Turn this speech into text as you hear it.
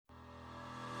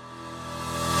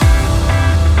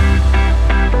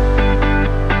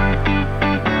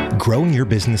Growing your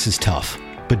business is tough,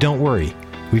 but don't worry,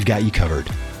 we've got you covered.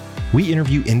 We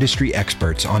interview industry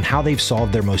experts on how they've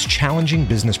solved their most challenging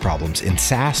business problems in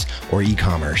SaaS or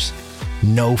e-commerce.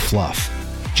 No fluff,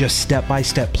 just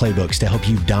step-by-step playbooks to help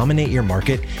you dominate your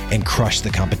market and crush the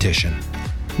competition.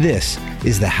 This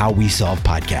is the How We Solve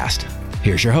podcast.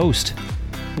 Here's your host.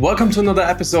 Welcome to another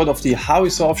episode of the How We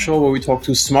Solve show, where we talk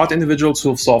to smart individuals who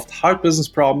have solved hard business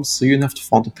problems so you don't have to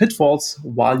fall into pitfalls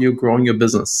while you're growing your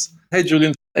business. Hey,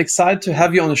 Julian, excited to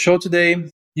have you on the show today.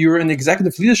 You're an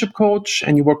executive leadership coach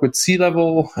and you work with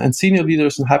C-level and senior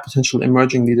leaders and high potential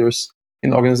emerging leaders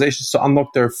in organizations to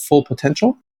unlock their full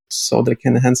potential so they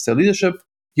can enhance their leadership.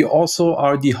 You also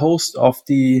are the host of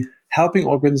the Helping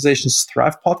Organizations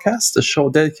Thrive podcast, a show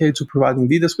dedicated to providing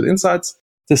leaders with insights,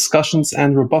 discussions,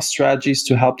 and robust strategies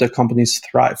to help their companies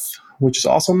thrive, which is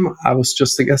awesome. I was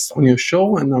just a guest on your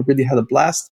show and I really had a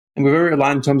blast. And we're very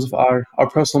aligned in terms of our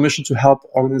personal mission to help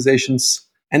organizations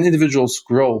and individuals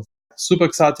grow. Super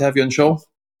excited to have you on the show.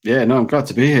 Yeah, no, I'm glad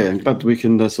to be here. I'm glad we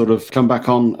can sort of come back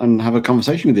on and have a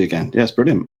conversation with you again. Yes,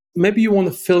 brilliant. Maybe you want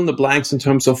to fill in the blanks in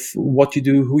terms of what you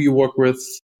do, who you work with.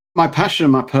 My passion,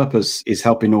 my purpose is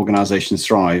helping organizations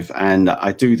thrive. And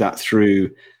I do that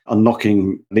through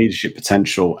unlocking leadership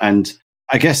potential. And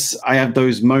I guess I have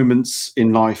those moments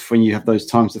in life when you have those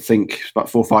times to think. About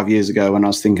 4 or 5 years ago, when I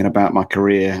was thinking about my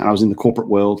career, and I was in the corporate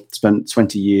world, spent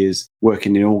 20 years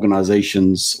working in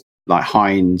organizations like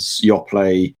Heinz,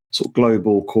 Yoplait, sort of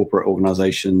global corporate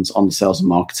organizations on the sales and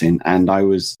marketing. And I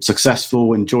was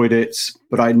successful, enjoyed it.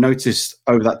 But I noticed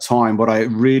over that time what I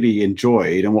really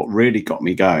enjoyed and what really got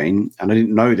me going, and I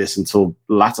didn't know this until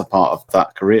the latter part of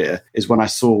that career, is when I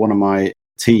saw one of my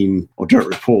team or direct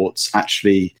reports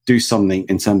actually do something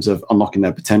in terms of unlocking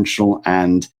their potential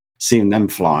and seeing them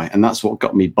fly. And that's what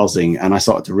got me buzzing. And I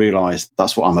started to realize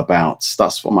that's what I'm about.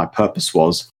 That's what my purpose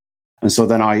was. And so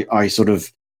then I sort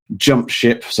of jumped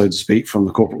ship, so to speak, from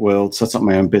the corporate world, set up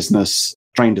my own business,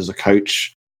 trained as a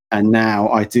coach. And now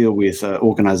I deal with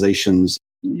organizations,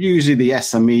 usually the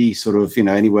SME sort of,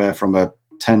 anywhere from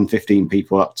 10, 15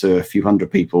 people up to a few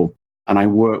hundred people. And I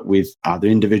work with either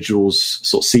individuals,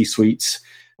 sort of C-suites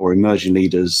or emerging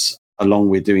leaders, along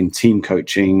with doing team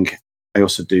coaching. I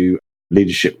also do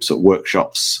leadership sort of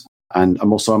workshops. And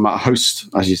I'm a host,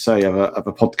 as you say, of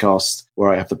a podcast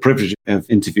where I have the privilege of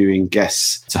interviewing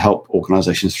guests to help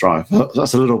organizations thrive.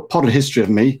 That's a little pot of history of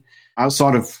me.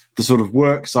 Outside of the sort of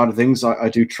work side of things, I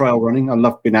do trail running. I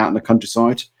love being out in the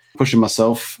countryside, pushing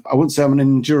myself. I wouldn't say I'm an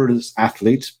endurance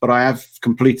athlete, but I have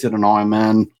completed an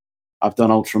Ironman. I've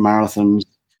done ultra marathons,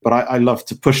 but I love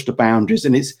to push the boundaries.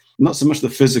 And it's not so much the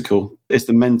physical, it's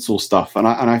the mental stuff. And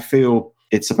I feel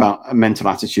it's about a mental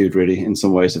attitude, really, in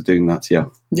some ways of doing that. Yeah.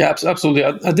 Yeah, absolutely.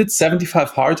 I did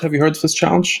 75 Hard. Have you heard of this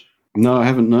challenge? No, I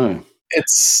haven't, no.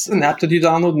 It's an app that you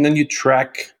download and then you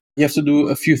track. You have to do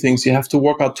a few things. You have to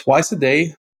work out twice a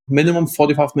day, minimum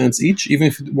 45 minutes each. Even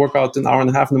if you work out an hour and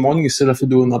a half in the morning, you still have to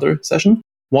do another session.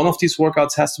 One of these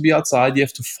workouts has to be outside. You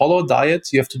have to follow a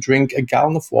diet. You have to drink a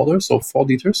gallon of water, so 4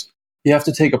 liters. You have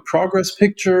to take a progress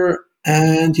picture,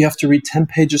 and you have to read 10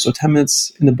 pages or 10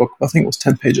 minutes in the book. I think it was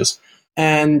 10 pages.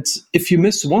 And if you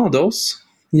miss one of those,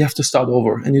 you have to start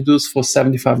over. And you do this for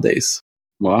 75 days.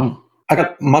 Wow. I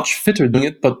got much fitter doing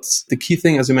it, but the key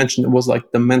thing, as you mentioned, it was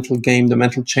like the mental game, the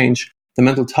mental change, the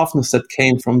mental toughness that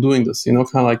came from doing this. Kind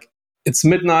of like it's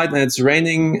midnight and it's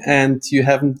raining and you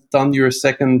haven't done your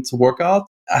second workout.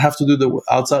 I have to do the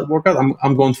outside workout.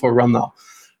 I'm going for a run now.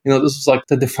 This is like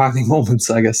the defining moments,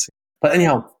 I guess. But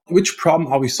anyhow, which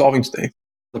problem are we solving today?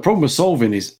 The problem we're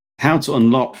solving is how to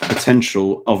unlock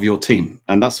potential of your team.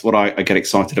 And that's what I get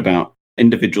excited about,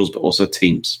 individuals, but also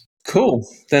teams. Cool.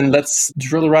 Then let's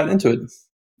drill right into it.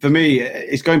 For me,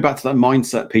 it's going back to that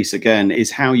mindset piece again,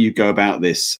 is how you go about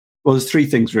this. Well, there's 3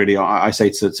 things really I say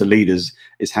to leaders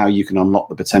is how you can unlock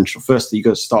the potential. Firstly, you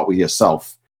got to start with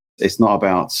yourself. It's not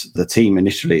about the team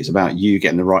initially. It's about you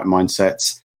getting the right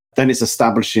mindset. Then it's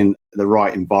establishing the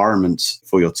right environment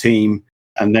for your team,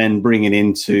 and then bringing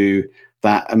into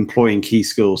that employing key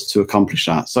skills to accomplish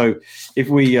that. So if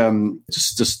we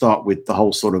just to start with the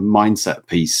whole sort of mindset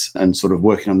piece and sort of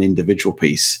working on the individual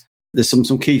piece, there's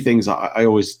some key things I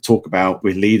always talk about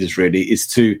with leaders really is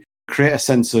to create a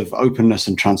sense of openness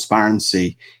and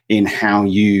transparency in how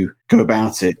you go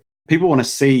about it. People want to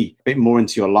see a bit more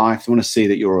into your life. They want to see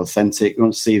that you're authentic. They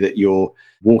want to see that you're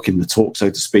walking the talk,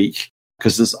 so to speak,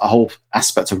 because there's a whole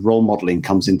aspect of role modeling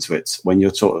comes into it when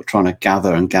you're sort of trying to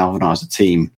gather and galvanize a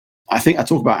team. I think I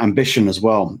talk about ambition as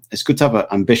well. It's good to have an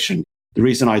ambition. The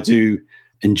reason I do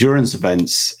endurance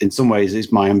events in some ways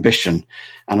is my ambition.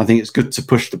 And I think it's good to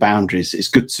push the boundaries. It's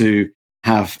good to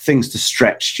have things to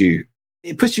stretch you.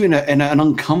 It puts you in an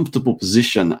uncomfortable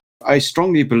position. I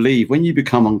strongly believe when you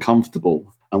become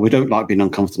uncomfortable, and we don't like being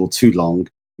uncomfortable too long,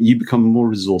 you become more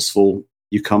resourceful,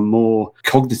 you become more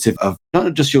cognitive of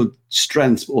not just your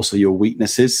strengths, but also your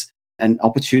weaknesses, and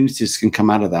opportunities can come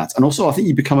out of that. And also, I think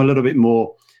you become a little bit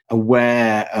more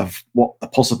aware of what the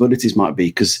possibilities might be,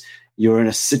 because you're in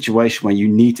a situation where you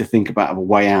need to think about a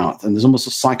way out. And there's almost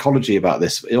a psychology about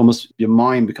this. Your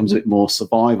mind becomes a bit more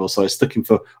survival. So it's looking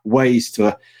for ways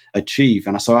to achieve.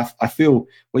 And so I feel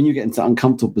when you get into an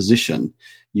uncomfortable position,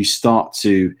 you start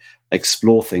to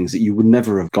explore things that you would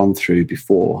never have gone through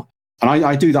before. And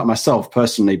I do that myself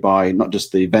personally by not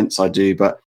just the events I do,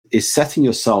 but is setting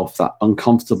yourself that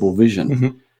uncomfortable vision.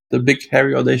 Mm-hmm. The big,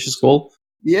 hairy, audacious goal.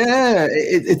 Yeah,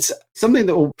 it's something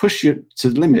that will push you to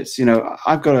the limits.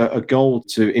 I've got a goal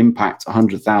to impact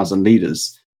 100,000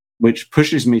 leaders, which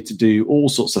pushes me to do all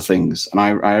sorts of things. And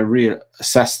I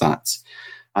reassess that.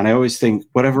 And I always think,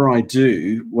 whatever I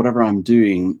do, whatever I'm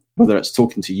doing, whether it's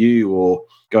talking to you or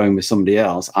going with somebody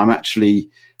else, I'm actually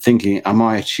thinking, am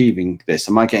I achieving this?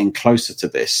 Am I getting closer to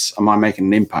this? Am I making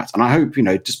an impact? And I hope,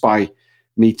 just by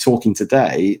me talking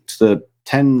today to the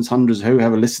tens, hundreds,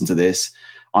 whoever listen to this,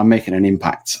 I'm making an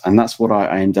impact. And that's what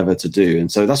I endeavor to do.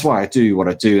 And so that's why I do what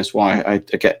I do. That's why I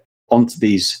get onto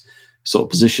these sort of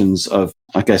positions of,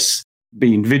 I guess,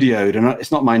 being videoed. And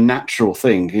it's not my natural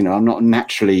thing. I'm not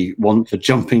naturally one for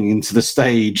jumping into the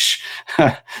stage,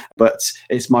 but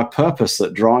it's my purpose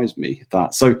that drives me.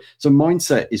 So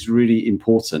mindset is really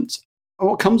important. And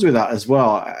what comes with that as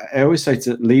well, I always say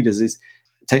to leaders is,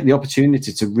 take the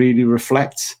opportunity to really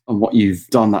reflect on what you've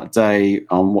done that day,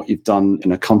 on what you've done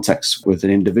in a context with an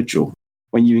individual.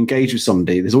 When you engage with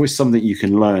somebody, there's always something you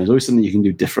can learn. There's always something you can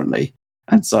do differently.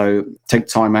 And so take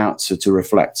time out to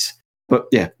reflect. But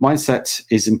yeah, mindset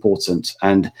is important.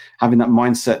 And having that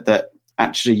mindset that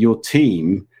actually your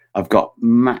team have got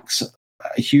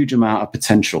a huge amount of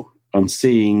potential, on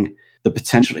seeing the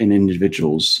potential in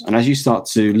individuals. And as you start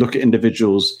to look at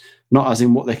individuals, not as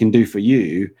in what they can do for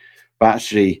you, but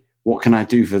actually, what can I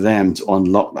do for them to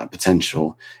unlock that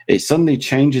potential? It suddenly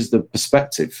changes the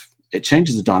perspective. It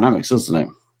changes the dynamics, doesn't it?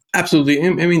 Absolutely.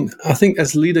 I mean, I think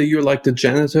as leader, you're like the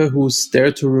janitor who's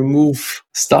there to remove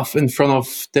stuff in front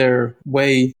of their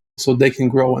way so they can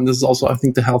grow. And this is also, I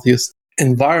think, the healthiest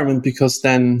environment, because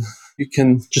then you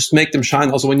can just make them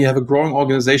shine. Also, when you have a growing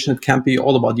organization, it can't be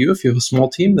all about you. If you have a small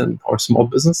team or a small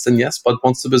business, then yes. But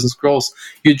once the business grows,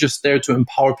 you're just there to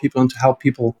empower people and to help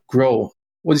people grow.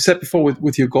 What you said before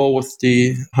with your goal with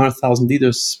the 100,000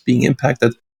 leaders being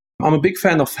impacted, I'm a big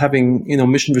fan of having,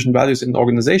 mission, vision, values in the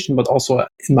organization, but also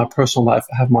in my personal life.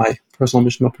 I have my personal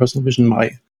mission, my personal vision,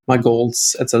 my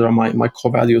goals, etc., my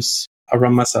core values. I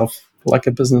run myself like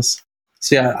a business.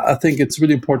 So yeah, I think it's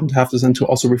really important to have this and to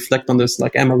also reflect on this.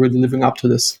 Like, am I really living up to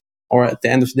this? Or at the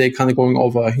end of the day, kind of going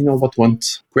over, what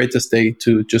went great this day,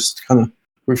 to just kind of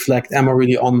reflect, am I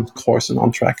really on course and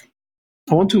on track?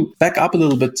 I want to back up a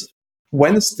little bit.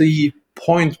 When is the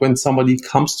point when somebody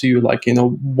comes to you, like,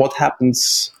 what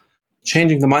happens?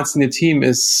 Changing the mindset in the team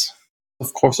is,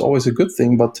 of course, always a good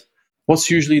thing, but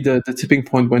what's usually the tipping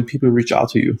point when people reach out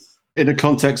to you? In the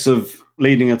context of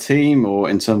leading a team, or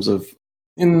in terms of?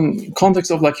 In context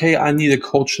of like, hey, I need a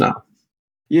coach now.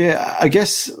 Yeah, I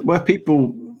guess where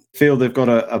people feel they've got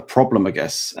a problem, I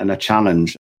guess, and a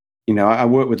challenge. I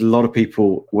work with a lot of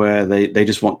people where they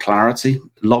just want clarity.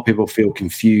 A lot of people feel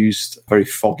confused, very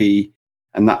foggy.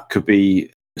 And that could be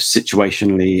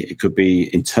situationally, it could be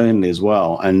internally as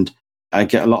well. And I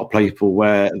get a lot of people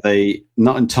where they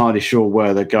not entirely sure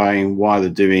where they're going, why they're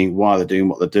doing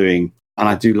what they're doing. And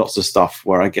I do lots of stuff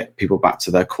where I get people back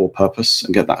to their core purpose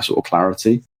and get that sort of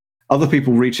clarity. Other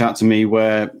people reach out to me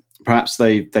where perhaps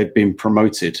they've been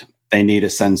promoted. They need a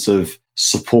sense of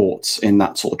support in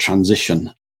that sort of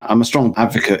transition. I'm a strong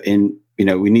advocate in,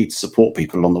 we need to support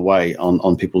people along the way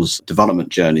on people's development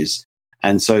journeys.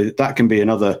 And so that can be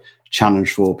another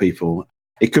challenge for people.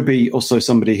 It could be also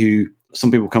some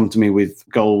people come to me with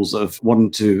goals of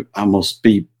wanting to almost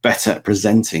be better at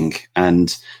presenting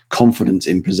and confident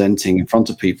in presenting in front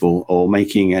of people, or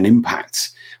making an impact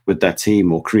with their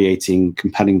team, or creating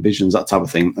compelling visions, that type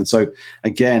of thing. And so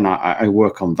again, I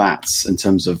work on that in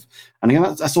terms of, and again,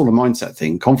 that's all a mindset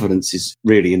thing. Confidence is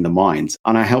really in the mind.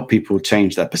 And I help people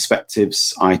change their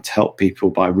perspectives. I help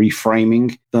people by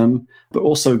reframing them, but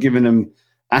also giving them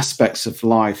aspects of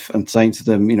life and saying to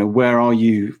them, where are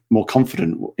you more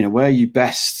confident? Where are you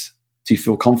best? Do you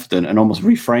feel confident? And almost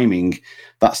reframing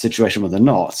that situation where they're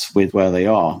not with where they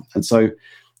are. And so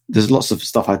there's lots of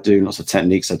stuff I do, lots of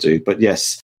techniques I do. But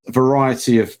yes, a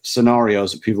variety of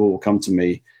scenarios that people will come to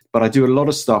me. But I do a lot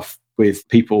of stuff with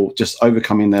people just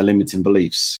overcoming their limiting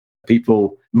beliefs.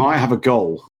 People might have a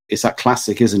goal. It's that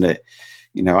classic, isn't it?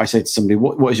 I say to somebody,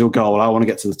 what is your goal? I want to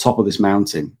get to the top of this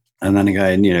mountain. And then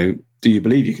again, do you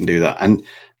believe you can do that? And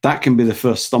that can be the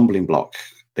first stumbling block.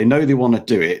 They know they want to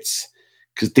do it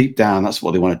because deep down, that's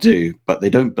what they want to do, but they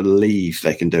don't believe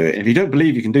they can do it. And if you don't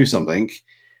believe you can do something,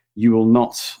 you will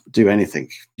not do anything.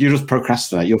 You just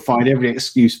procrastinate. You'll find every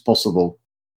excuse possible.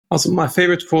 Also, my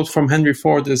favorite quote from Henry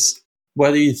Ford is,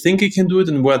 whether you think you can do it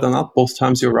and whether or not, both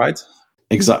times you're right.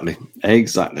 Exactly.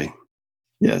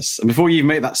 Yes. And before you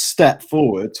make that step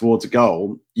forward towards a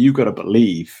goal, you've got to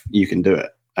believe you can do it.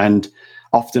 And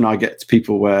often I get to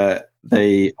people where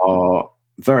they are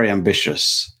very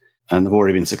ambitious and they've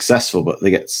already been successful, but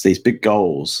they get these big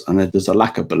goals and there's a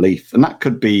lack of belief. And that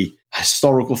could be a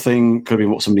historical thing, could be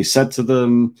what somebody said to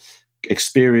them,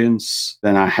 experience.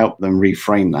 Then I help them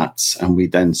reframe that and we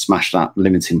then smash that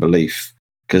limiting belief.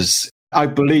 Because I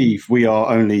believe we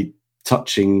are only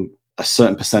touching a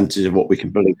certain percentage of what we can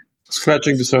believe.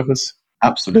 Scratching the surface.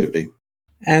 Absolutely.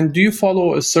 And do you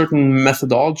follow a certain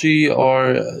methodology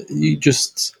or you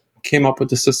just came up with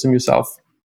the system yourself?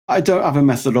 I don't have a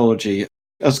methodology.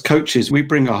 As coaches, we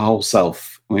bring our whole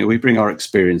self. We bring our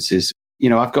experiences.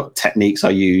 I've got techniques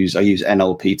I use. I use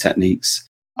NLP techniques.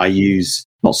 I use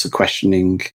lots of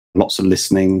questioning, lots of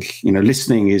listening.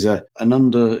 Listening is an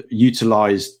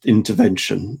underutilized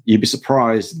intervention. You'd be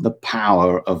surprised the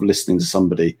power of listening to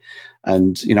somebody.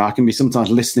 And, I can be sometimes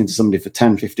listening to somebody for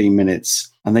 10, 15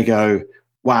 minutes and they go,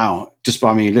 wow, just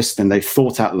by me listening, they've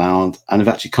thought out loud and have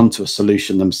actually come to a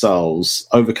solution themselves,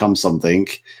 overcome something.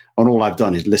 And all I've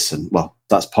done is listen. Well,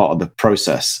 that's part of the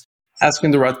process.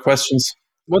 Asking the right questions.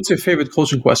 What's your favorite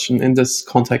coaching question in this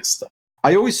context?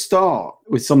 I always start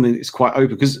with something that's quite open,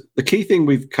 because the key thing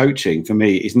with coaching for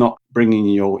me is not bringing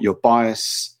your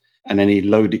bias and any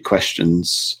loaded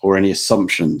questions or any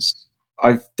assumptions.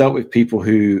 I've dealt with people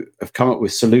who have come up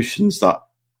with solutions that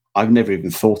I've never even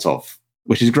thought of,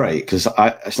 which is great because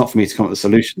it's not for me to come up with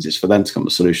solutions, it's for them to come up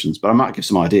with solutions, but I might give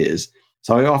some ideas.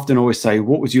 So I often always say,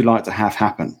 what would you like to have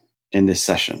happen in this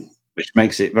session? Which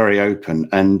makes it very open.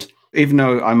 And even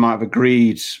though I might have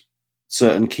agreed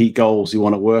certain key goals you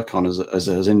want to work on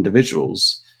as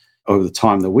individuals over the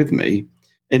time they're with me,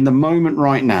 in the moment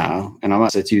right now, and I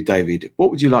might say to you, David, what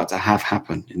would you like to have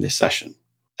happen in this session?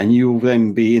 And you'll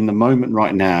then be in the moment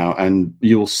right now and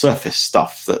you'll surface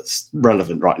stuff that's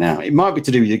relevant right now. It might be to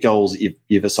do with your goals that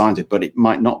you've assigned it, but it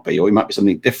might not be, or it might be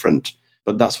something different.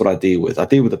 But that's what I deal with. I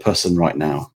deal with the person right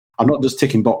now. I'm not just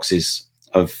ticking boxes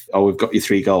of, we've got your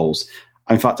 3 goals.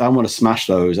 In fact, I want to smash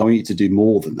those. I want you to do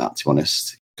more than that, to be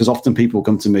honest. Because often people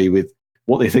come to me with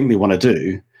what they think they want to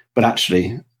do, but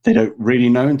actually they don't really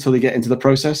know until they get into the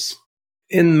process.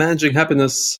 In Managing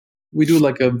Happiness, we do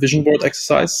like a vision board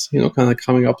exercise, kind of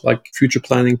coming up like future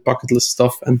planning, bucket list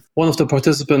stuff. And one of the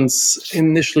participants,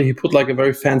 initially, he put like a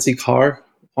very fancy car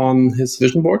on his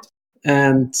vision board.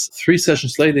 And 3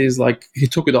 sessions later, he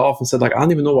took it off and said, I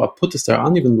don't even know why I put this there. I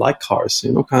don't even like cars,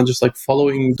 kind of just like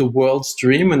following the world's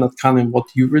dream and not kind of what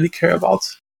you really care about.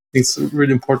 It's a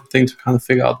really important thing to kind of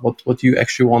figure out what you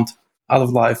actually want out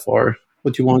of life or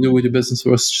what you want to do with your business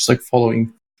versus just like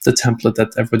following the template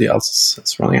that everybody else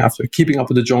is running after, keeping up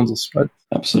with the Joneses, right?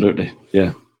 Absolutely.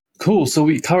 Yeah. Cool. So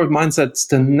we covered mindsets.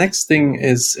 The next thing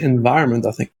is environment,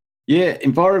 I think. Yeah,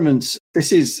 environment.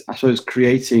 This is, I suppose,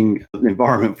 creating an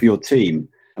environment for your team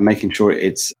and making sure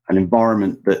it's an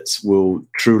environment that will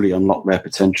truly unlock their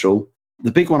potential.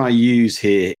 The big one I use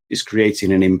here is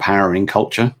creating an empowering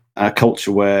culture, a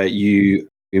culture where you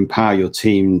empower your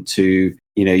team to,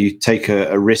 you take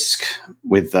a risk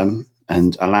with them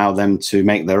and allow them to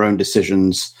make their own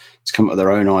decisions, to come up with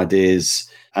their own ideas.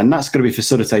 And that's going to be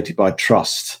facilitated by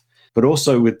trust, but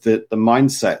also with the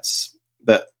mindsets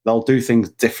that they'll do things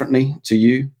differently to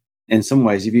you. In some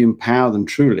ways, if you empower them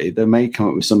truly, they may come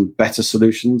up with some better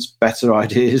solutions, better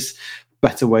ideas,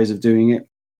 better ways of doing it.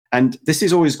 And this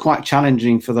is always quite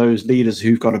challenging for those leaders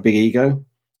who've got a big ego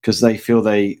because they feel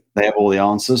they have all the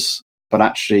answers. But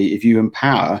actually, if you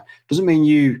empower, doesn't mean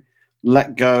you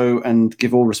let go and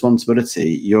give all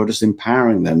responsibility. You're just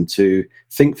empowering them to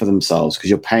think for themselves because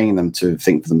you're paying them to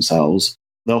think for themselves.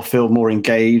 They'll feel more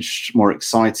engaged, more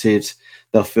excited.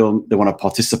 They'll feel they want to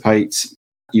participate.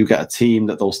 You get a team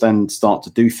that they'll then start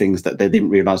to do things that they didn't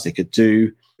realize they could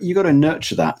do. You've got to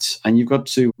nurture that and you've got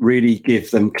to really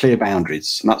give them clear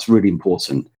boundaries. And that's really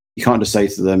important. You can't just say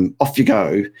to them, off you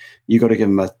go. You've got to give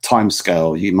them a time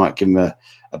scale. You might give them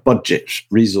a budget,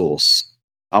 resource.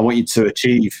 I want you to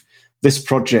achieve this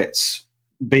project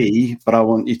B, but I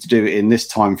want you to do it in this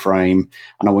time frame.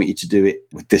 And I want you to do it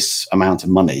with this amount of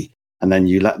money. And then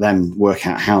you let them work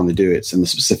out how they do it and the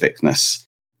specificness.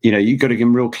 You've got to give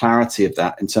them real clarity of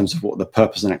that in terms of what the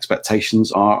purpose and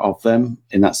expectations are of them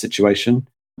in that situation.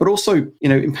 But also,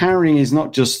 empowering is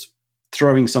not just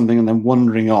throwing something and then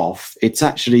wandering off. It's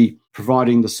actually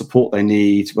providing the support they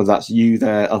need, whether that's you,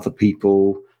 there, other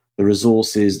people, the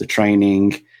resources, the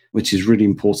training, which is really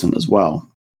important as well.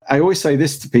 I always say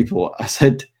this to people. I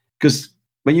said, because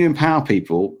when you empower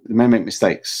people, they may make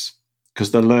mistakes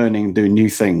because they're learning, doing new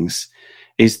things,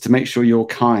 is to make sure you're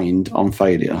kind on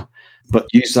failure, but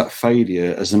use that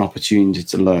failure as an opportunity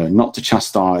to learn, not to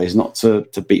chastise, not to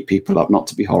beat people up, not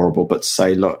to be horrible, but to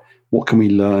say, look, what can we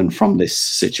learn from this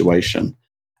situation?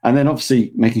 And then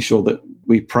obviously making sure that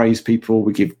we praise people,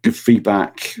 we give good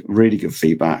feedback, really good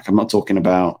feedback. I'm not talking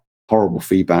about horrible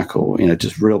feedback or,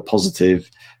 just real positive,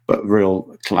 but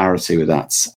real clarity with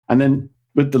that. And then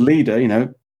with the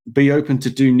leader, be open to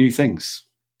do new things.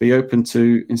 Be open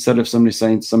to, instead of somebody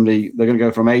saying to somebody, they're going to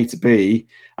go from A to B,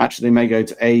 actually they may go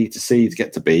to A to C to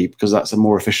get to B because that's a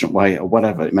more efficient way or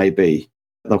whatever it may be.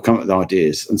 They'll come up with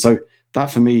ideas. And so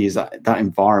that for me is that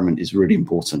environment is really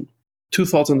important. Two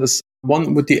thoughts on this.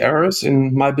 One, with the errors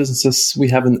in my businesses, we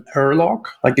have an error log.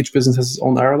 Like each business has its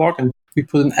own error log, and we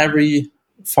put in every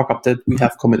fuck up that we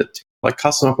have committed, like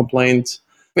customer complaint,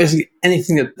 basically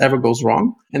anything that ever goes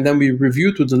wrong. And then we review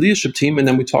it with the leadership team, and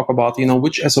then we talk about,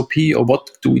 which SOP or what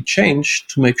do we change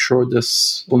to make sure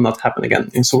this will not happen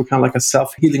again. And so we're kind of like a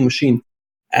self-healing machine.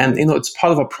 And, it's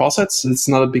part of a process. It's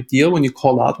not a big deal when you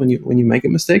call out when you make a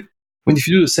mistake. When if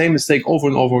you do the same mistake over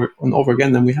and over and over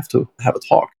again, then we have to have a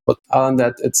talk. But other than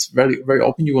that, it's very, very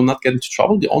open. You will not get into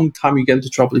trouble. The only time you get into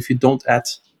trouble if you don't add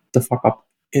the fuck up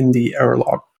in the error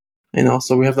log.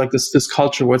 So we have like this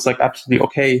culture where it's like absolutely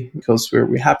okay because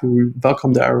we're happy, we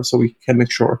welcome the error so we can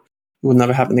make sure it will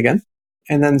never happen again.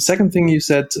 And then the second thing you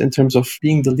said in terms of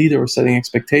being the leader or setting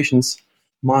expectations,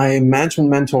 my management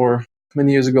mentor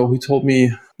many years ago, he told me,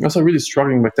 I was really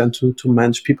struggling back then to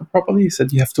manage people properly. He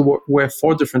said you have to wear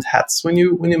 4 different hats when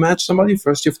you manage somebody.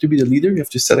 First, you have to be the leader. You have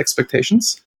to set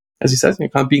expectations. As he said, you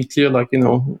can't be clear, like,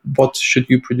 what should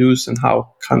you produce and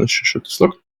how kind of should this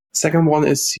look. Second one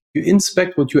is you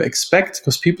inspect what you expect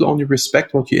because people only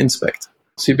respect what you inspect.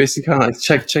 So you basically kind of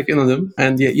like check in on them.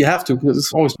 And you have to, because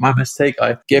it's always my mistake.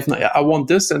 I want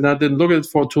this and I didn't look at it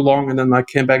for too long. And then I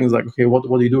came back and was like, okay, what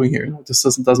are you doing here? This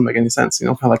doesn't make any sense.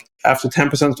 Kind of like after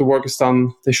 10% of the work is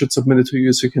done, they should submit it to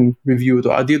you so you can review it.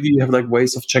 Or ideally, you have like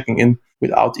ways of checking in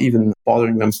without even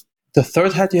bothering them. The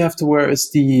third hat you have to wear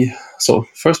is so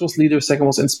first was leader, second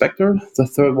was inspector. The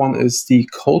third one is the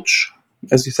coach,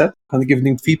 as you said, kind of giving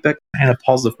them feedback in a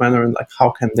positive manner and like how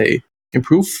can they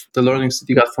improve the learnings that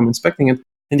you got from inspecting it.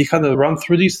 And you kind of run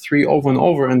through these 3 over and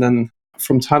over. And then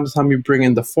from time to time, you bring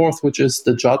in the fourth, which is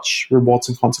the judge, rewards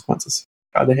and consequences.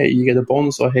 Either, hey, you get a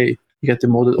bonus or, hey, you get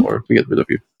demoted or we get rid of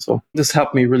you. So this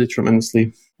helped me really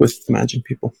tremendously with managing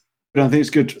people. But I think it's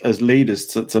good as leaders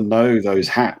to know those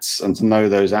hats and to know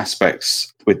those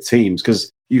aspects with teams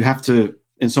because you have to,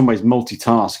 in some ways,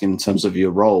 multitask in terms of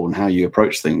your role and how you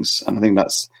approach things. And I think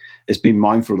it's being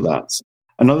mindful of that.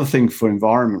 Another thing for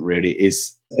environment really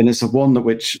is, and it's one that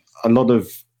which a lot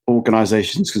of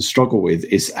organizations can struggle with,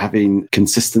 is having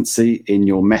consistency in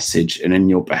your message and in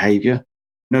your behavior.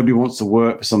 Nobody wants to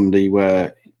work for somebody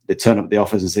where they turn up at the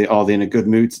office and say, are they in a good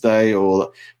mood today?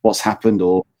 Or what's happened?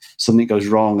 Or something goes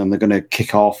wrong and they're going to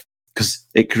kick off, because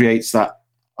it creates that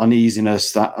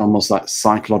uneasiness, that almost that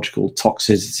psychological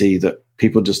toxicity that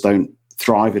people just don't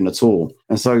thrive in at all.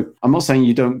 And so I'm not saying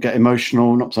you don't get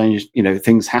emotional, I'm not saying,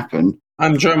 things happen.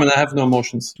 I'm German, I have no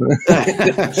emotions.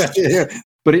 Yeah.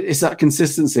 But it's that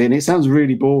consistency, and it sounds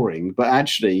really boring, but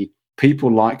actually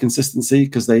people like consistency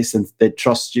because they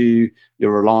trust you,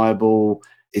 you're reliable.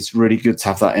 It's really good to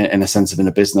have that in a sense of in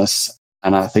a business.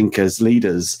 And I think as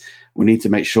leaders, we need to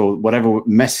make sure whatever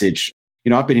message,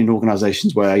 I've been in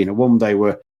organizations where, one day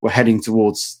we're heading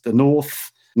towards the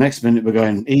north, next minute we're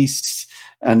going east,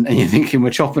 and you're thinking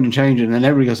we're chopping and changing, and then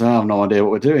everybody goes, I have no idea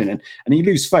what we're doing. And you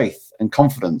lose faith and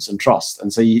confidence and trust.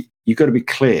 And so you've got to be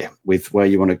clear with where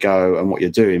you want to go and what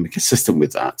you're doing, be consistent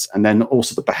with that. And then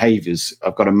also the behaviors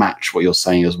have got to match what you're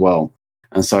saying as well.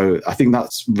 And so I think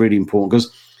that's really important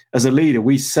because as a leader,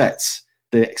 we set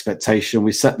the expectation,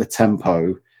 we set the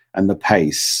tempo and the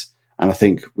pace. And I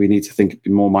think we need to be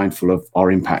more mindful of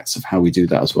our impacts of how we do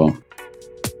that as well.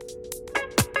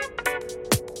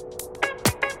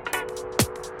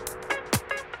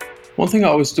 One thing I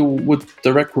always do with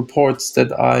direct reports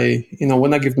that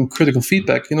when I give them critical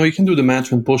feedback, you can do the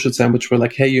management bullshit sandwich where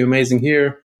like, hey, you're amazing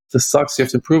here. This sucks. You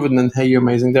have to improve it. And then, hey, you're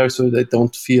amazing there. So they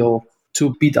don't feel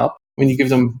too beat up when you give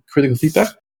them critical feedback.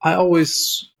 I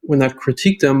always, when I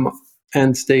critique them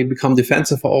and they become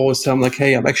defensive, I always tell them like,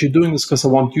 hey, I'm actually doing this because I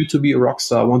want you to be a rock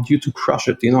star. I want you to crush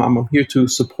it. I'm here to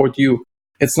support you.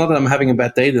 It's not that I'm having a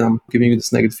bad day that I'm giving you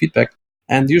this negative feedback.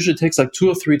 And usually it takes like 2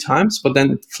 or 3 times, but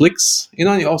then it clicks.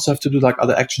 And you also have to do like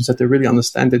other actions that they really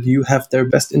understand that you have their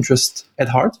best interest at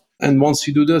heart. And once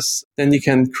you do this, then you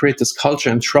can create this culture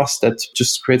and trust that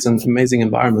just creates an amazing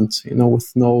environment,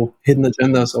 with no hidden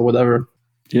agendas or whatever.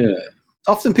 Yeah.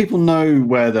 Often people know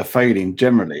where they're failing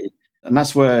generally. And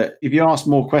that's where if you ask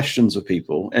more questions of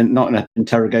people, and not in an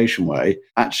interrogation way,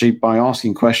 actually by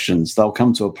asking questions, they'll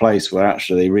come to a place where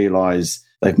actually they realize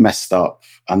they've messed up,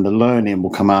 and the learning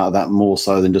will come out of that more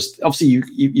so than just, obviously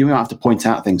you might have to point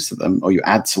out things to them or you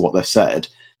add to what they've said,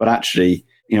 but actually,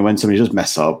 when somebody does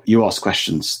mess up, you ask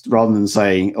questions rather than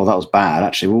saying, oh, that was bad.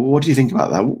 Actually, well, what do you think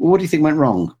about that? What do you think went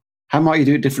wrong? How might you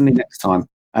do it differently next time?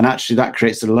 And actually that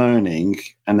creates a learning,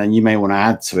 and then you may want to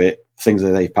add to it things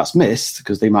that they perhaps missed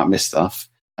because they might miss stuff.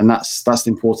 And that's the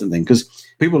important thing, because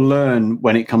people learn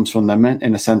when it comes from them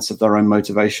in a sense of their own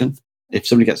motivation. If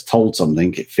somebody gets told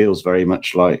something, it feels very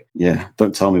much like, yeah,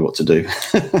 don't tell me what to do.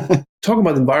 Talking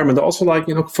about environment, also like,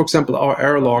 for example, our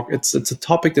error log, it's a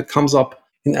topic that comes up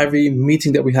in every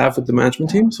meeting that we have with the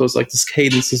management team. So it's like this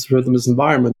cadence, this rhythm, this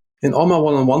environment. In all my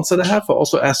one-on-ones that I have, I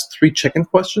also ask 3 check-in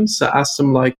questions. I ask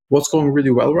them like, what's going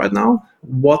really well right now?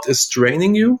 What is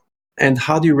draining you? And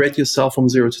how do you rate yourself from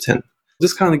 0 to 10?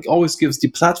 This kind of always gives the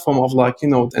platform of like,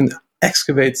 and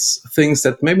excavates things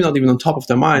that maybe not even on top of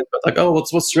their mind, but like, oh,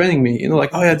 what's draining me?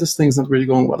 Like, oh yeah, this thing's not really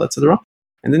going well, etc.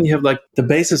 And then you have like the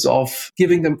basis of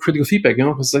giving them critical feedback,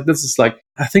 because like this is like,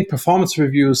 I think performance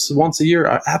reviews once a year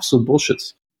are absolute bullshit.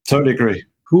 Totally agree.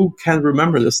 Who can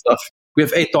remember this stuff? We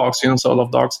have 8 dogs, so I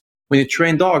love dogs. When you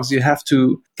train dogs, you have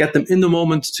to get them in the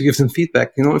moment to give them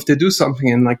feedback. If they do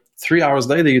something and like 3 hours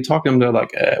later you talk to them, they're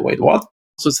like, wait, what?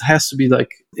 So it has to be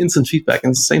like instant feedback.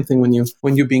 And it's the same thing when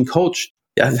you're being coached.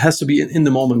 Yeah, it has to be in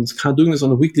the moment. Kind of doing this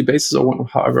on a weekly basis or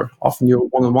however often your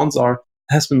one-on-ones are,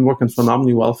 has been working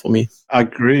phenomenally well for me. I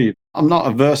agree. I'm not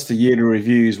averse to yearly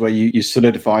reviews where you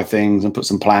solidify things and put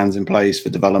some plans in place for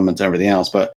development and everything else.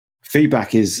 But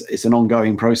feedback is an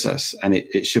ongoing process, and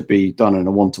it should be done in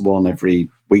a one-to-one every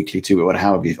weekly, 2 or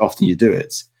however often you do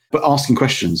it. But asking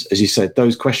questions, as you said,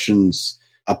 those questions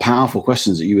are powerful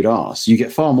questions that you would ask. You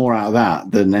get far more out of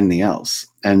that than anything else.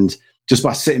 And just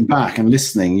by sitting back and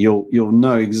listening, you'll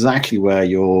know exactly where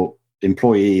your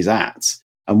employee is at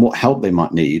and what help they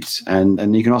might need.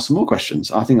 And you can ask them more questions.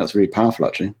 I think that's really powerful,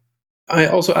 actually. I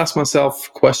also ask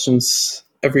myself questions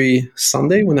every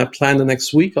Sunday when I plan the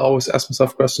next week. I always ask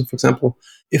myself questions. For example,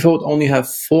 if I would only have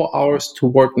 4 hours to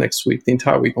work next week, the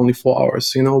entire week, only 4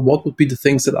 hours, what would be the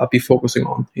things that I'd be focusing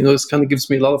on? This kind of gives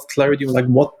me a lot of clarity, like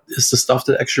what is the stuff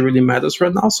that actually really matters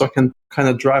right now, so I can kind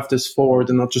of drive this forward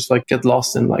and not just like get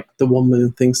lost in like the 1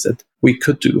 million things that we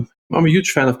could do. I'm a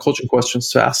huge fan of coaching questions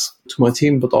to ask to my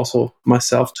team, but also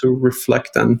myself to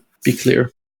reflect and be clear.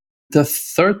 The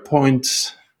third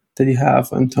point that you have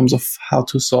in terms of how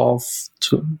to solve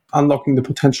to unlocking the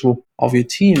potential of your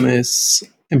team is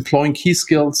employing key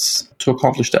skills to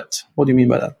accomplish that. What do you mean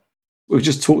by that? We've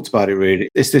just talked about it, really.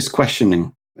 It's this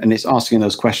questioning, and it's asking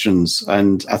those questions.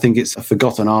 And I think it's a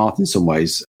forgotten art in some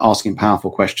ways, asking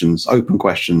powerful questions, open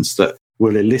questions that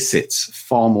will elicit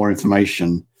far more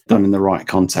information done in the right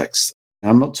context. And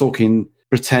I'm not talking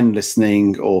pretend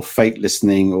listening or fake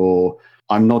listening, or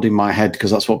I'm nodding my head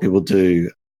because that's what people do.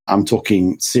 I'm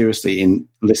talking seriously in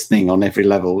listening on every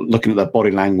level, looking at their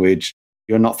body language.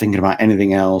 You're not thinking about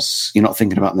anything else. You're not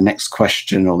thinking about the next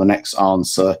question or the next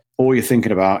answer. All you're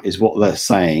thinking about is what they're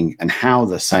saying and how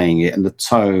they're saying it and the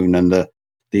tone and the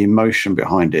emotion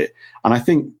behind it. And I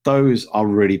think those are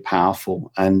really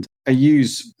powerful. And I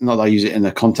use it in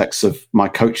the context of my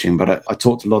coaching, but I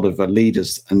talk to a lot of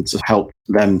leaders, and to help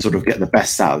them sort of get the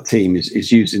best out of the team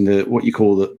is using what you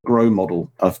call the GROW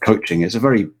model of coaching. It's a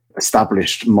very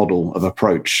established model of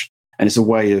approach. And it's a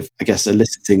way of, I guess,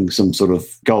 eliciting some sort of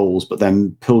goals, but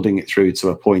then building it through to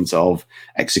a point of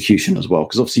execution as well.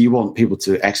 Because obviously you want people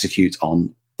to execute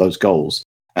on those goals.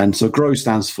 And so GROW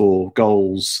stands for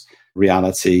goals,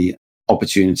 reality,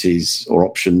 opportunities or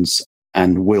options,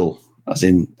 and will, as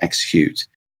in execute.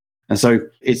 And so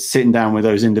it's sitting down with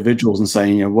those individuals and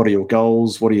saying, what are your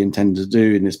goals? What do you intend to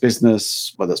do in this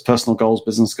business? Whether it's personal goals,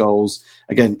 business goals,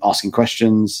 again, asking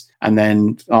questions and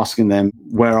then asking them,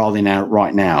 where are they now,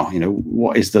 right now?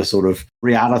 What is the sort of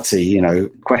reality,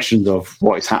 questions of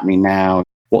what is happening now?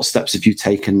 What steps have you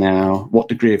taken now? What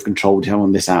degree of control do you have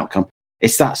on this outcome?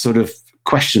 It's that sort of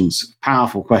questions,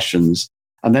 powerful questions.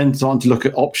 And then starting to look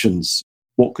at options.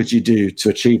 What could you do to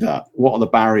achieve that? What are the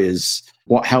barriers?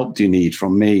 What help do you need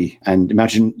from me? And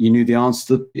imagine you knew the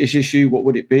answer to this issue. What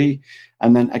would it be?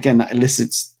 And then again, that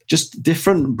elicits just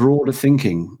different, broader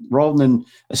thinking rather than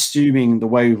assuming the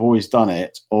way we've always done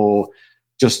it or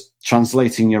just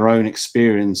translating your own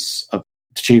experience of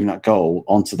achieving that goal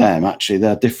onto them, actually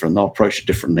they're different. They'll approach it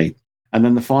differently. And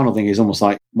then the final thing is almost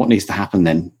like, what needs to happen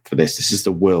then for this? This is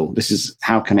the will. This is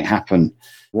how can it happen?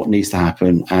 What needs to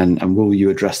happen? And will you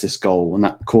address this goal? And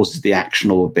that causes the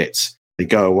actionable bits. They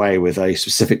go away with a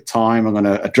specific time. I'm going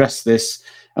to address this.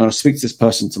 I'm going to speak to this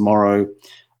person tomorrow.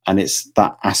 And it's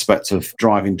that aspect of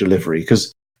driving delivery.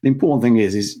 Because the important thing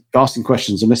is asking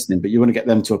questions and listening, but you want to get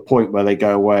them to a point where they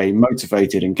go away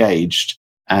motivated, engaged,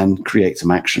 and create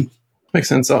some action. Makes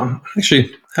sense.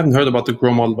 Actually, haven't heard about the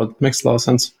GROW model, but it makes a lot of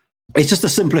sense. It's just the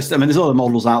simplest. I mean, there's other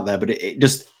models out there, but it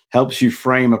just helps you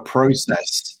frame a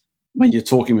process. When you're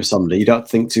talking with somebody, you don't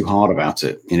think too hard about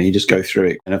it. You just go through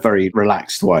it in a very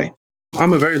relaxed way.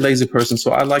 I'm a very lazy person,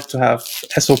 so I like to have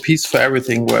SOPs for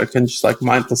everything where I can just like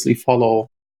mindlessly follow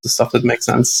the stuff that makes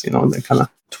sense, and then kind of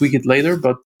tweak it later.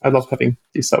 But I love having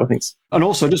these type of things. And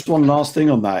also, just one last thing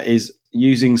on that is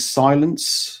using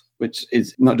silence, which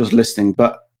is not just listening,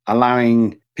 but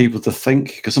allowing people to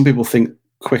think, because some people think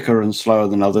quicker and slower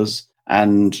than others,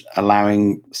 and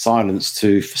allowing silence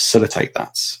to facilitate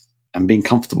that and being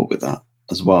comfortable with that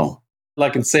as well.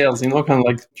 Like in sales, kind of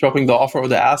like dropping the offer or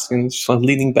the ask and just like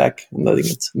leaning back and letting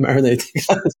it marinate.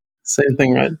 Same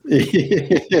thing, right?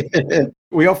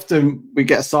 We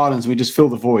get silence, we just fill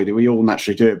the void. We all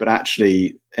naturally do it, but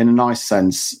actually, in a nice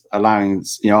sense, allowing,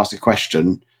 ask a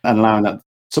question and allowing that.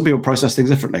 Some people process things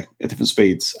differently at different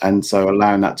speeds. And so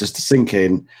allowing that just to sink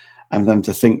in and them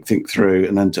to think through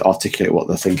and then to articulate what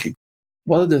they're thinking.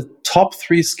 What are the top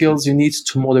 3 skills you need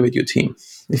to motivate your team?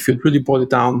 If you'd really boil it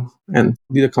down and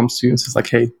leader comes to you and says like,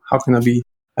 hey, how can I be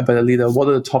a better leader? What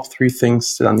are the top 3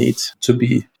 things that I need to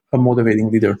be a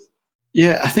motivating leader?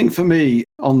 Yeah, I think for me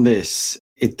on this,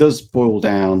 it does boil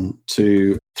down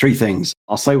to 3 things.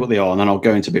 I'll say what they are and then I'll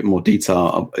go into a bit more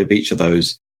detail of each of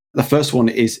those. The first one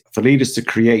is for leaders to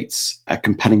create a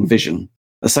compelling vision.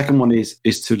 The second one is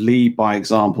to lead by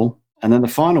example. And then the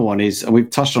final one is, and we've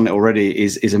touched on it already,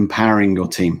 is empowering your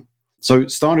team. So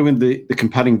starting with the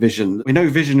compelling vision, we know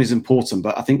vision is important,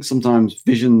 but I think sometimes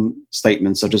vision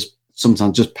statements are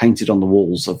sometimes just painted on the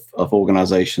walls of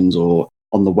organizations or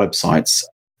on the websites.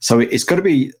 So it's got to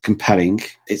be compelling,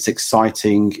 it's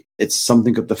exciting, it's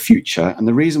something of the future. And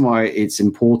the reason why it's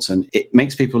important, it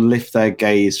makes people lift their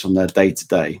gaze from their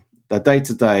day-to-day. Their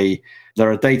day-to-day,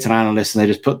 they're a data analyst and they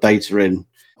just put data in.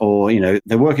 Or,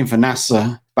 they're working for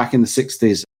NASA back in the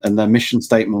 60s and their mission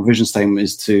statement or vision statement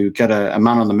is to get a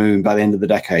man on the moon by the end of the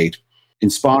decade.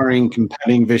 Inspiring,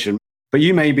 compelling vision. But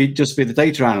you may just be the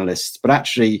data analyst, but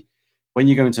actually when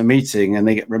you go into a meeting and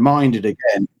they get reminded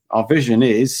again, our vision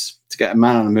is to get a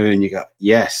man on the moon, you go,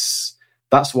 yes,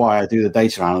 that's why I do the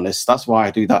data analyst. That's why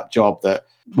I do that job that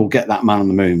will get that man on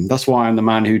the moon. That's why I'm the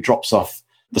man who drops off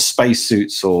the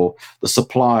spacesuits or the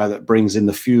supplier that brings in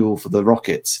the fuel for the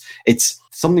rockets. It's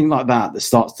something like that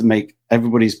starts to make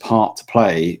everybody's part to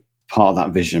play part of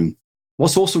that vision.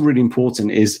 What's also really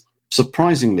important is,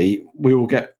 surprisingly, we will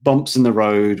get bumps in the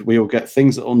road. We will get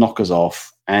things that will knock us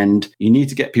off. And you need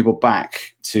to get people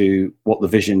back to what the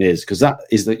vision is, because that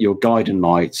is your guiding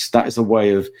light. That is a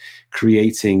way of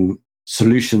creating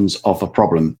solutions of a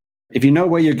problem. If you know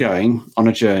where you're going on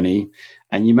a journey,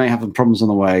 and you may have problems on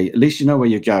the way, at least you know where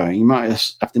you're going. You might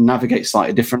have to navigate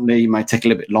slightly differently. You might take a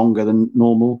little bit longer than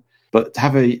normal. But to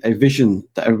have a vision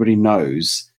that everybody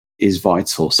knows is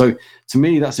vital. So to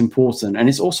me, that's important. And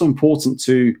it's also important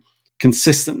to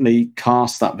consistently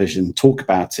cast that vision, talk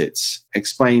about it,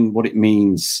 explain what it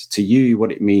means to you,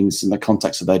 what it means in the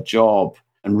context of their job,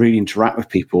 and really interact with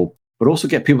people, but also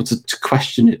get people to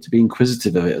question it, to be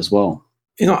inquisitive of it as well.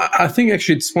 I think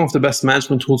actually it's one of the best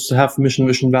management tools to have mission,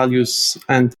 vision, values,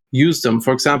 and use them.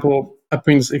 For example, I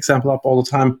bring this example up all the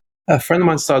time. A friend of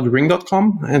mine started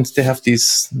Ring.com, and they have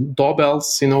these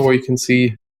doorbells, where you can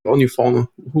see on your phone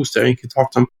who's there, you can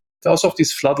talk to them. They also have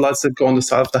these floodlights that go on the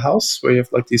side of the house, where you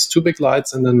have like these 2 big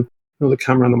lights and then the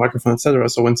camera and the microphone, etc.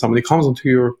 So when somebody comes onto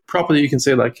your property, you can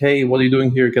say like, hey, what are you doing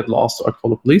here? Get lost, or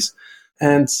call the police.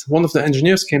 And one of the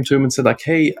engineers came to him and said like,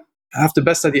 hey, I have the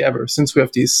best idea ever. Since we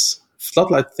have these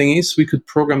floodlight thingies, we could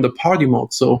program the party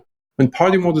mode. So when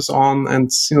party mode is on,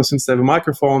 and since they have a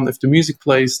microphone, if the music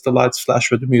plays, the lights flash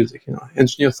with the music.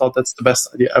 Engineer thought that's the best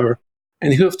idea ever.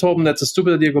 And he would have told him that's a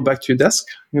stupid idea, go back to your desk,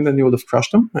 and then he would have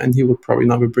crushed him, and he would probably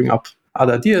never bring up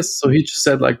other ideas. So he just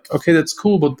said like, okay, that's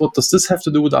cool, but what does this have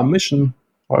to do with our mission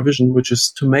or our vision, which is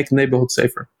to make neighborhoods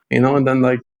safer? And then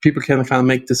like people can kind of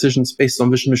make decisions based on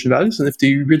vision, mission, values. And if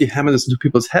they really hammer this into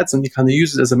people's heads and you kind of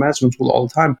use it as a management tool all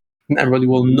the time, and everybody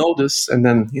will know this, and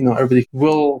then everybody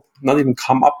will not even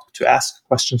come up to ask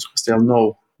questions because they'll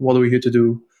know, what are we here to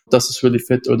do? Does this really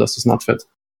fit or does this not fit?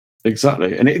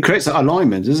 Exactly. And it creates that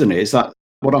alignment, isn't it? It's that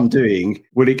what I'm doing,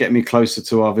 will it get me closer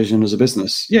to our vision as a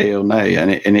business? Yeah or no?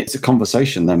 And it's a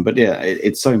conversation then. But yeah,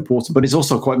 it's so important. But it's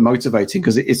also quite motivating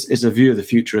because it's a view of the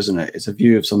future, isn't it? It's a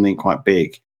view of something quite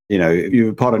big. You know, if you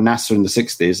were part of NASA in the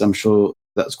 60s, I'm sure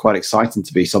that's quite exciting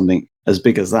to be something as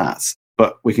big as that.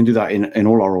 But we can do that in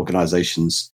all our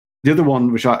organizations. The other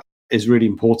one, which is really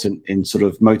important in sort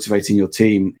of motivating your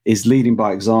team, is leading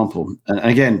by example. And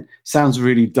again, sounds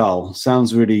really dull,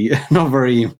 sounds really not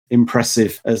very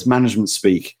impressive as management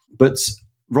speak. But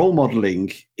role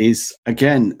modeling is,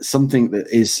 again, something that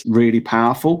is really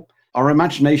powerful. Our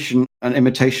imagination and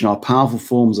imitation are powerful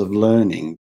forms of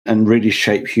learning and really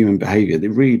shape human behavior.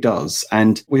 It really does.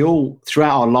 And we all,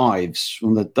 throughout our lives,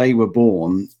 from the day we're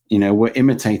born, you know, we're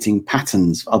imitating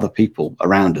patterns of other people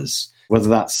around us, whether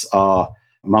that's our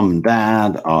mum and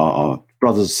dad, our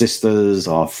brothers, sisters,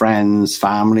 our friends,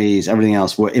 families, everything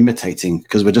else. We're imitating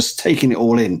because we're just taking it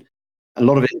all in. A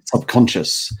lot of it is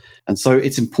subconscious. And so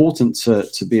it's important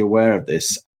to be aware of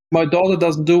this. My daughter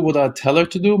doesn't do what I tell her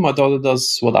to do. My daughter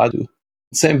does what I do.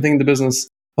 Same thing in the business.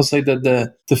 I'll say that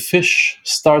the fish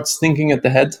starts thinking at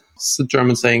the head. It's a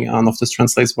German saying. I don't know if this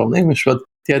translates well in English, but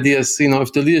the idea is, you know,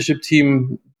 if the leadership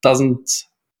team doesn't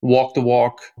walk the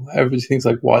walk, everybody thinks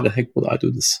like, why the heck would I do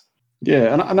this?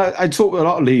 Yeah, and I talk with a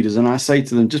lot of leaders and I say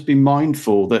to them, just be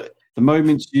mindful that the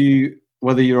moment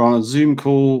whether you're on a Zoom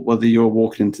call, whether you're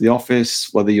walking into the office,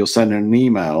 whether you're sending an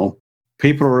email,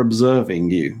 people are observing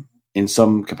you in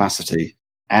some capacity.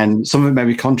 And some of it may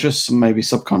be conscious, some may be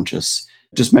subconscious.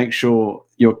 Just make sure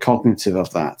you're cognitive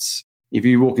of that. If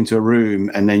you walk into a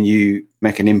room and then you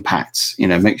make an impact, you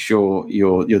know, make sure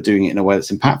you're doing it in a way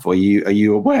that's impactful. Are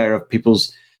you aware of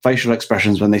people's facial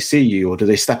expressions when they see you, or do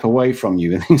they step away from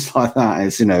you and things like that?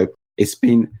 It's, you know, it's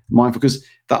been mindful because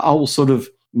that whole sort of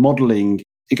modeling,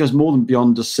 it goes more than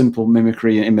beyond just simple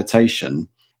mimicry and imitation.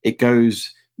 It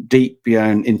goes deep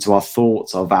beyond into our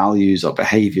thoughts, our values, our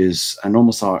behaviors, and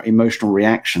almost our emotional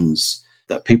reactions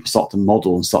that people start to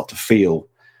model and start to feel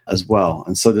as well.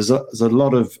 And so there's a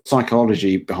lot of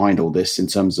psychology behind all this in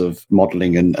terms of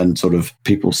modeling and sort of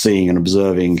people seeing and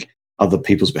observing other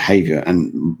people's behavior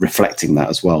and reflecting that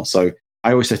as well. So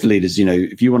I always say to leaders, you know,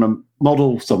 if you want to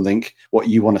model something, what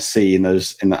you want to see in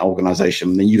that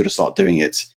organization, then you've got to start doing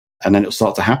it, and then it'll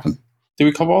start to happen. Did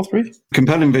we cover all three?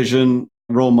 Compelling vision,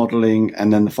 role modeling,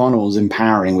 and then the final one is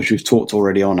empowering, which we've talked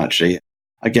already on, actually.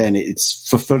 Again, it's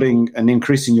fulfilling and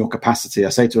increasing your capacity. I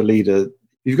say to a leader, if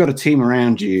you've got a team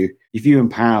around you, if you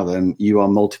empower them, you are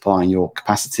multiplying your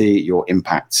capacity, your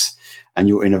impacts, and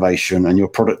your innovation and your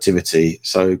productivity.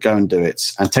 So go and do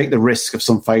it and take the risk of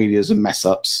some failures and mess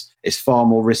ups. It's far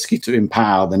more risky to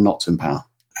empower than not to empower.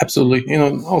 Absolutely. You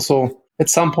know, also at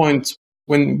some point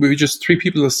when we were just 3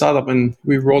 people in a startup and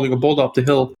we were rolling a boulder up the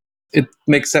hill, it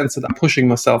makes sense that I'm pushing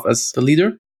myself as the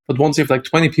leader. But once you have like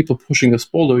 20 people pushing this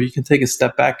boulder, you can take a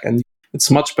step back, and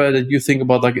it's much better that you think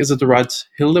about like, is it the right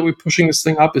hill that we're pushing this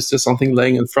thing up? Is there something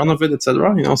laying in front of it,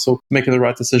 etc.? You know, so making the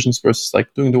right decisions versus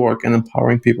like doing the work and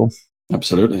empowering people.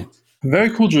 Absolutely. Very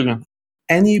cool, Julian.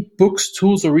 Any books,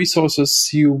 tools, or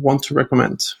resources you want to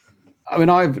recommend? I mean,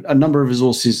 I have a number of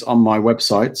resources on my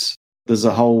website. There's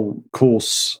a whole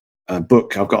course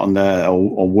book I've got on there,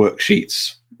 or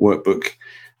workbook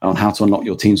on how to unlock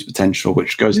your team's potential,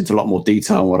 which goes into a lot more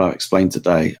detail on what I explained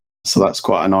today. So that's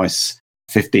quite a nice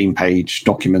 15-page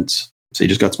document. So you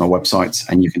just go to my website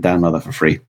and you can download that for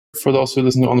free. For those who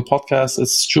listen on the podcast,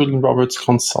 it's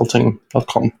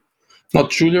julianrobertsconsulting.com.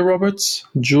 Not Julia Roberts,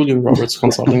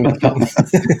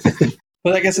 julianrobertsconsulting.com.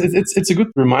 But I guess it's a good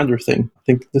reminder thing. I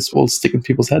think this will stick in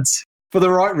people's heads. For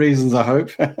the right reasons, I hope.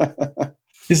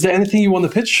 Is there anything you want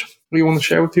to pitch or you want to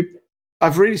share with people?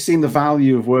 I've really seen the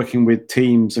value of working with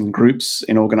teams and groups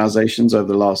in organizations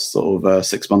over the last sort of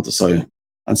 6 months or so.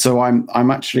 And so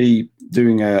I'm actually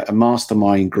doing a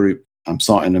mastermind group. I'm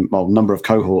starting a number of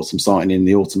cohorts. I'm starting in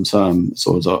the autumn term,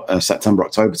 sort of September,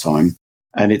 October time.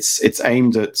 And it's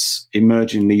aimed at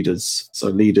emerging leaders. So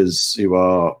leaders who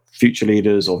are future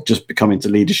leaders or just becoming to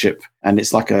leadership. And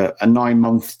it's like a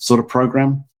 9-month sort of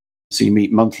program. So you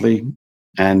meet monthly.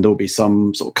 And there'll be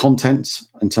some sort of content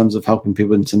in terms of helping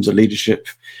people in terms of leadership,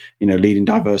 you know, leading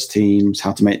diverse teams,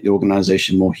 how to make the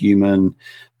organization more human,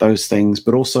 those things.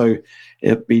 But also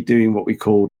it'll be doing what we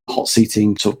call hot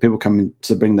seating. So people coming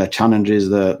to bring their challenges,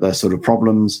 their sort of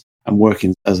problems, and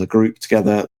working as a group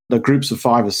together. The groups of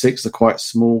 5 or 6 are quite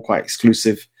small, quite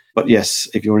exclusive. But yes,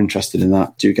 if you're interested in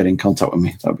that, do get in contact with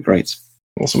me. That would be great.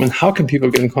 Awesome. And how can people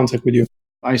get in contact with you?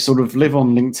 I sort of live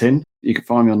on LinkedIn. You can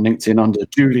find me on LinkedIn under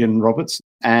Julian Roberts,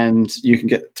 and you can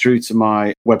get through to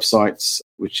my websites,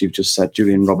 which you've just said,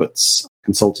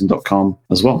 julianrobertsconsulting.com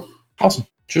as well. Awesome.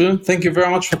 Julian, thank you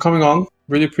very much for coming on.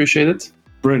 Really appreciate it.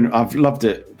 Brilliant. I've loved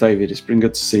it, David. It's been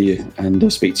good to see you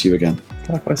and speak to you again.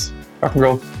 Likewise. Rock and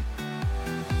roll.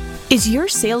 Is your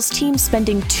sales team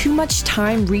spending too much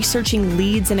time researching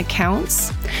leads and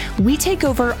accounts? We take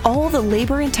over all the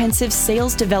labor-intensive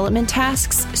sales development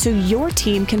tasks so your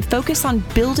team can focus on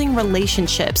building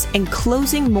relationships and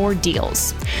closing more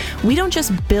deals. We don't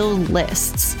just build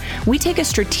lists. We take a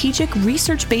strategic,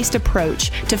 research-based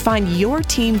approach to find your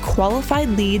team qualified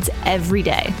leads every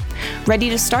day. Ready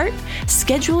to start?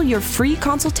 Schedule your free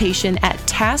consultation at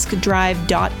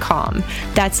taskdrive.com.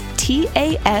 That's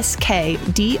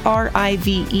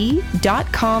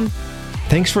TASKDRIVE.com.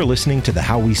 Thanks for listening to the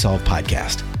How We Solve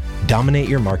podcast. Dominate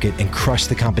your market and crush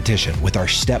the competition with our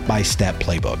step-by-step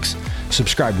playbooks.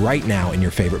 Subscribe right now in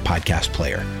your favorite podcast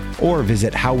player or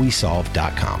visit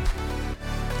howwesolve.com.